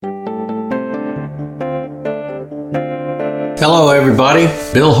Hello, everybody.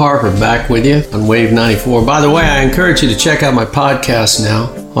 Bill Harper back with you on Wave 94. By the way, I encourage you to check out my podcast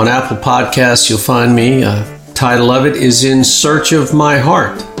now. On Apple Podcasts, you'll find me. Title of it is In Search of My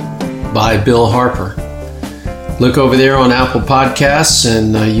Heart by Bill Harper. Look over there on Apple Podcasts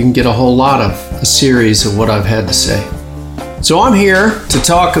and you can get a whole lot of a series of what I've had to say. So I'm here to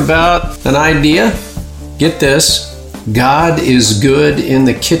talk about an idea. Get this. God is good in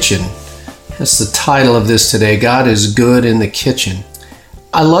the kitchen. That's the title of this today. God is good in the kitchen.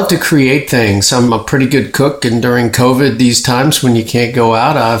 I love to create things. I'm a pretty good cook, and during COVID, these times when you can't go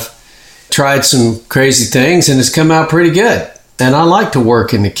out, I've tried some crazy things and it's come out pretty good. And I like to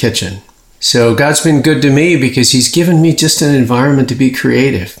work in the kitchen. So God's been good to me because He's given me just an environment to be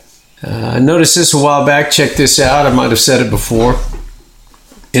creative. I noticed this a while back. Check this out. I might have said it before.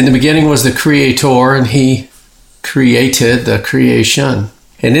 In the beginning was the Creator, and He created the creation.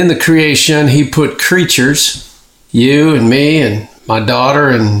 And in the creation, He put creatures, you and me and my daughter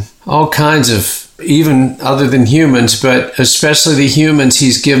and all kinds of, even other than humans, but especially the humans,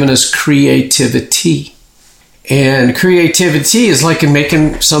 He's given us creativity. And creativity is like in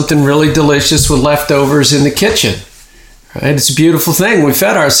making something really delicious with leftovers in the kitchen. Right? It's a beautiful thing. We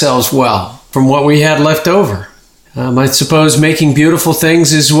fed ourselves well from what we had left over. I suppose making beautiful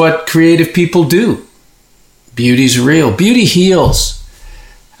things is what creative people do. Beauty's real. Beauty heals.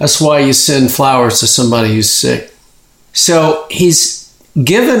 That's why you send flowers to somebody who's sick. So He's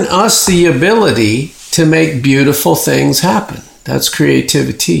given us the ability to make beautiful things happen. That's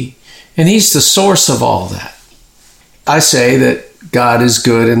creativity. And He's the source of all that. I say that God is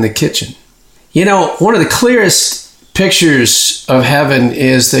good in the kitchen. You know, one of the clearest pictures of heaven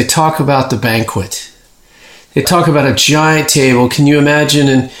is they talk about the banquet. They talk about a giant table. Can you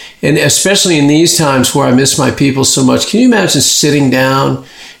imagine, and especially in these times where I miss my people so much, can you imagine sitting down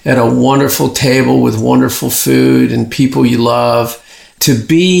at a wonderful table with wonderful food and people you love? To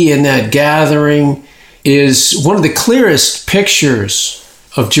be in that gathering is one of the clearest pictures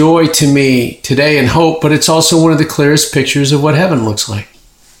of joy to me today and hope, but it's also one of the clearest pictures of what heaven looks like.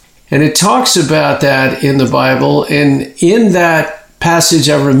 And it talks about that in the Bible, and in that passage,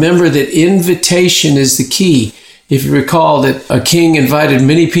 I remember that invitation is the key. If you recall that a king invited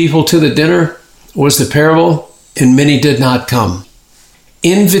many people to the dinner, was the parable, and many did not come.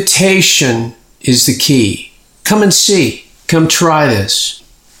 Invitation is the key. Come and see. Come try this.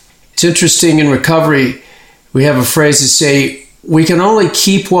 It's interesting, in recovery, we have a phrase that say, we can only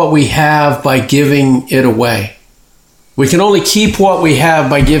keep what we have by giving it away. We can only keep what we have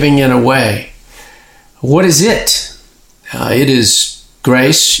by giving it away. What is it? It is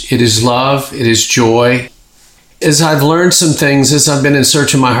grace, it is love, it is joy. As I've learned some things, as I've been in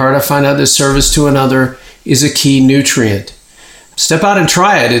search of my heart, I find out that service to another is a key nutrient. Step out and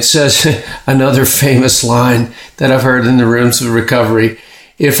try it. It says, another famous line that I've heard in the rooms of recovery,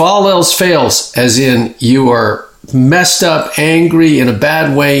 if all else fails, as in you are messed up, angry, in a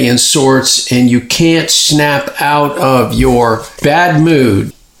bad way in sorts, and you can't snap out of your bad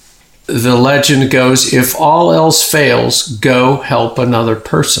mood, the legend goes, if all else fails, go help another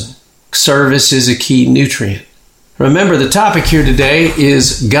person. Service is a key nutrient. Remember, the topic here today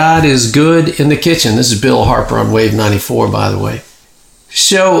is God is good in the kitchen. This is Bill Harper on Wave 94, by the way.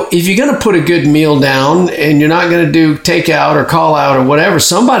 So if you're going to put a good meal down and you're not going to do takeout or call out or whatever,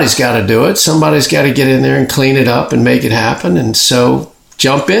 somebody's got to do it. Somebody's got to get in there and clean it up and make it happen. And so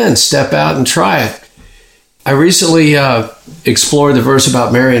jump in, step out and try it. I recently explored the verse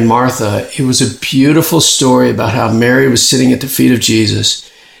about Mary and Martha. It was a beautiful story about how Mary was sitting at the feet of Jesus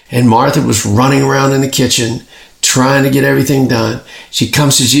and Martha was running around in the kitchen trying to get everything done. She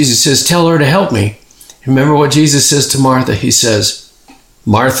comes to Jesus and says, tell her to help me. Remember what Jesus says to Martha? He says,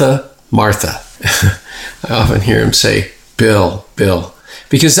 Martha, Martha. I often hear him say, Bill,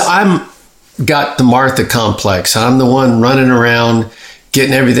 because I'm got the Martha complex. I'm the one running around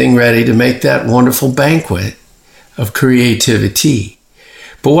getting everything ready to make that wonderful banquet of creativity.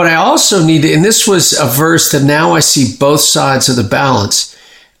 But what I also need to, and this was a verse that now I see both sides of the balance.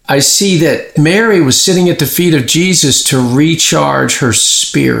 I see that Mary was sitting at the feet of Jesus to recharge her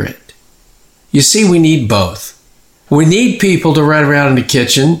spirit. You see, we need both. We need people to run around in the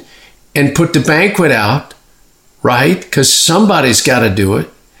kitchen and put the banquet out, right? Because somebody's got to do it.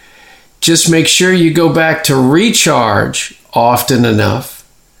 Just make sure you go back to recharge often enough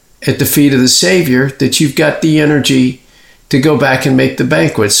at the feet of the Savior that you've got the energy to go back and make the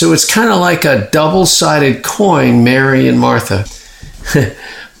banquet. So it's kind of like a double-sided coin, Mary and Martha.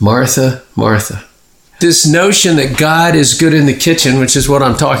 Martha, Martha. This notion that God is good in the kitchen, which is what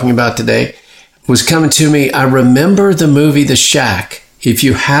I'm talking about today, was coming to me. I remember the movie The Shack. If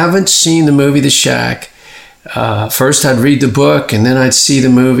you haven't seen the movie The Shack, First, I'd read the book, and then I'd see the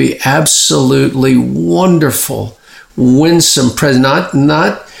movie. Absolutely wonderful, winsome,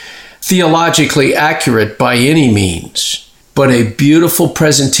 not theologically accurate by any means, but a beautiful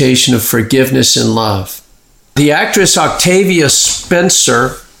presentation of forgiveness and love. The actress Octavia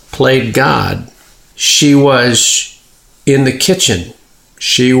Spencer played God. She was in the kitchen.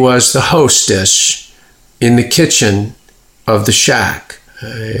 She was the hostess in the kitchen of the shack.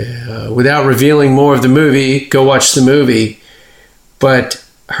 Without revealing more of the movie, go watch the movie. But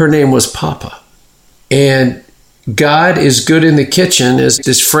her name was Papa. And God is good in the kitchen, as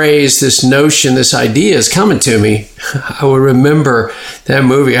this phrase, this notion, this idea is coming to me. I will remember that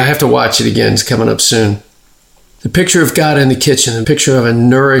movie. I have to watch it again. It's coming up soon. The picture of God in the kitchen, the picture of a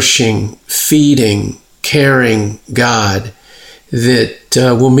nourishing, feeding, caring God that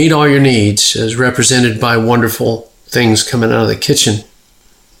will meet all your needs, as represented by wonderful things coming out of the kitchen.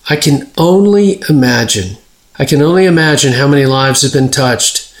 I can only imagine how many lives have been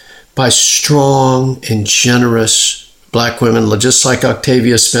touched by strong and generous black women, just like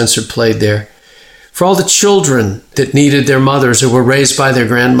Octavia Spencer played there. For all the children that needed their mothers or were raised by their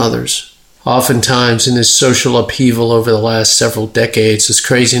grandmothers. Oftentimes in this social upheaval over the last several decades, this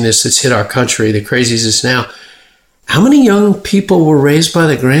craziness that's hit our country, the craziness now, how many young people were raised by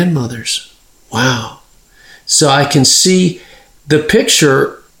their grandmothers? Wow. So I can see the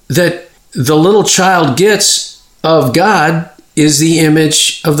picture that the little child gets of God is the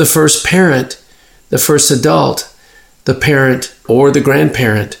image of the first parent, the first adult, the parent or the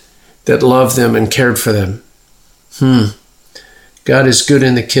grandparent that loved them and cared for them. God is good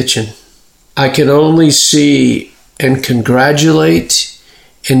in the kitchen. I can only see and congratulate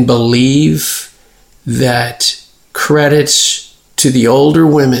and believe that credits to the older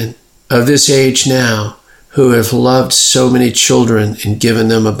women of this age now who have loved so many children and given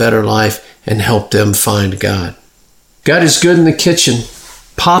them a better life and helped them find God. God is good in the kitchen.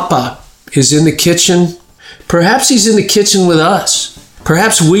 Papa is in the kitchen. Perhaps he's in the kitchen with us.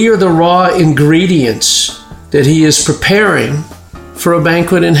 Perhaps we are the raw ingredients that he is preparing for a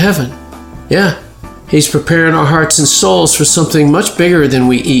banquet in heaven. Yeah, he's preparing our hearts and souls for something much bigger than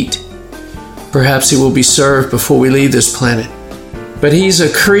we eat. Perhaps it will be served before we leave this planet. But he's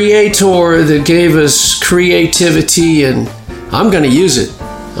a creator that gave us creativity, and I'm going to use it.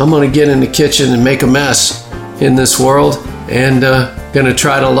 I'm going to get in the kitchen and make a mess in this world, and going to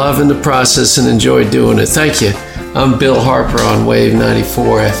try to love in the process and enjoy doing it. Thank you. I'm Bill Harper on Wave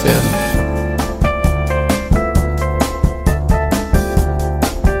 94 FM.